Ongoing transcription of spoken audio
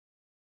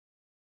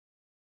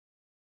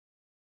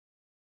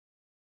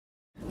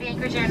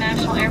Anchorage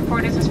International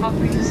Airport is a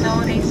smoke-free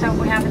facility, so if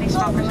we have any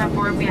smokers on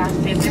board, we ask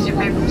that you please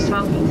refrain from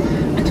smoking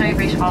until you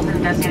reach all to the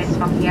designated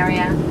smoking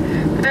area.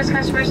 For those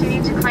customers who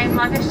need to claim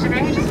luggage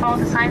today, just follow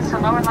the signs to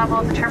the lower level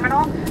of the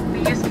terminal. We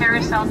use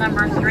carousel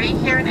number 3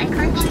 here in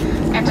Anchorage,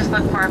 and just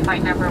look for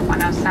flight number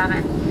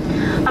 107.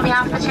 On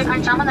behalf of the two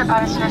kind gentlemen that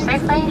brought us here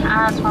safely,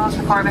 as well as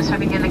the 4 of us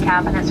serving in the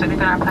cabin, it's certainly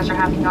been our pleasure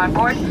having you on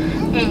board.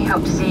 We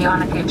hope to see you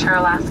on a future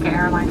Alaska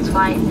Airlines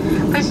flight.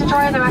 Please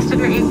enjoy the rest of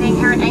your evening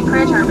here in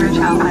Anchorage, or your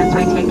travel plans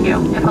may take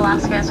you. If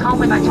Alaska is home,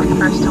 we'd like to be the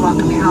first to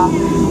welcome you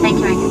home. Thank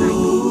you and good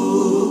night.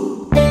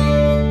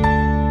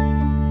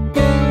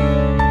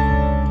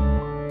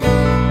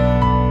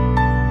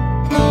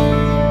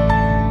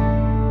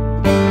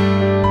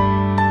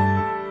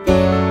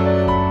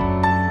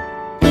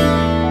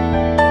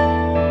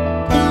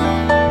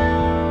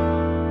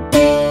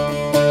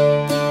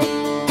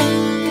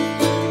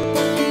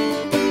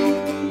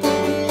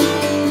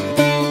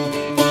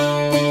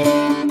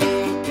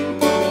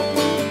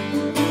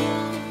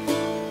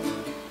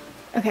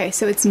 Okay,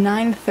 so it's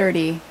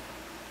 9:30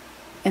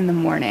 in the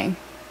morning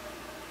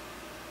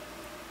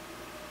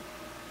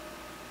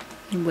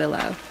in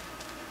Willow.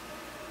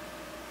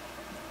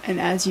 And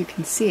as you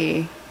can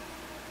see,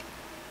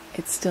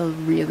 it's still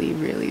really,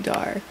 really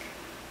dark.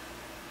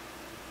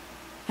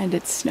 And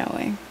it's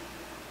snowing.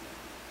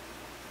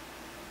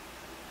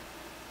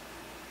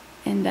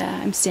 And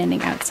I'm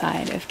standing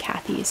outside of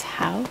Kathy's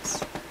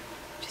house,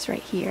 which is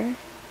right here.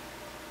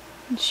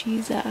 And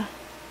she's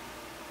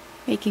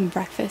making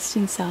breakfast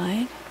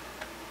inside.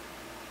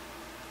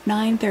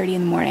 9:30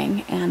 in the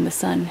morning, and the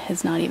sun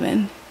has not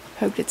even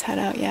poked its head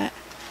out yet.